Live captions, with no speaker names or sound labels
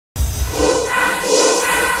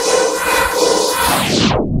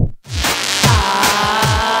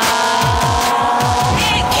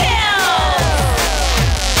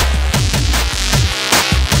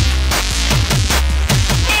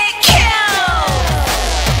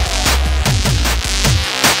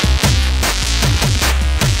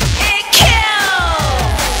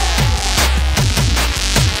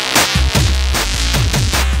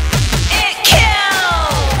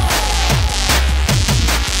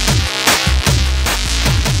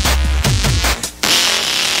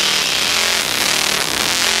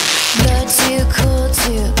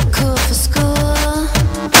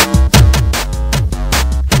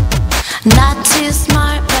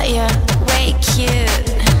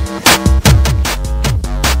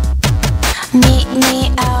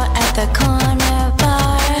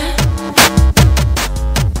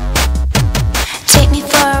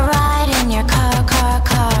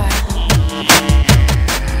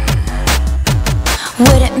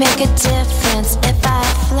Would it make a difference if I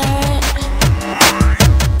flirt?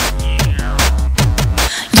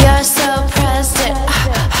 You're so pressed it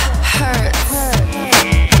hurts.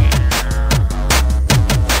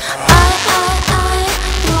 I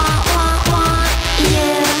want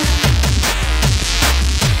you.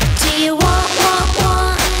 Do you want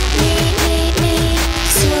me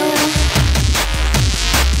too?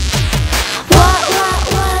 What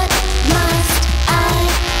must I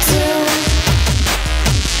do?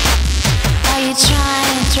 Are you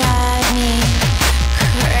trying to drive me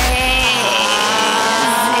crazy?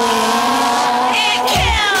 It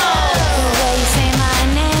kills! The way you say my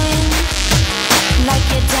name, like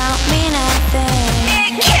you don't mean a thing.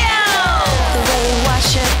 It kills! The way you wash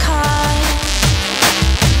your car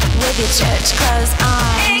with your church clothes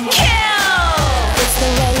on. It kills! It's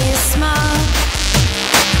the way you smoke,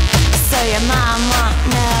 so your mom won't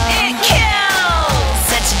know. It kills!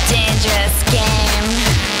 Such a dangerous game.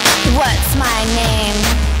 What's my name?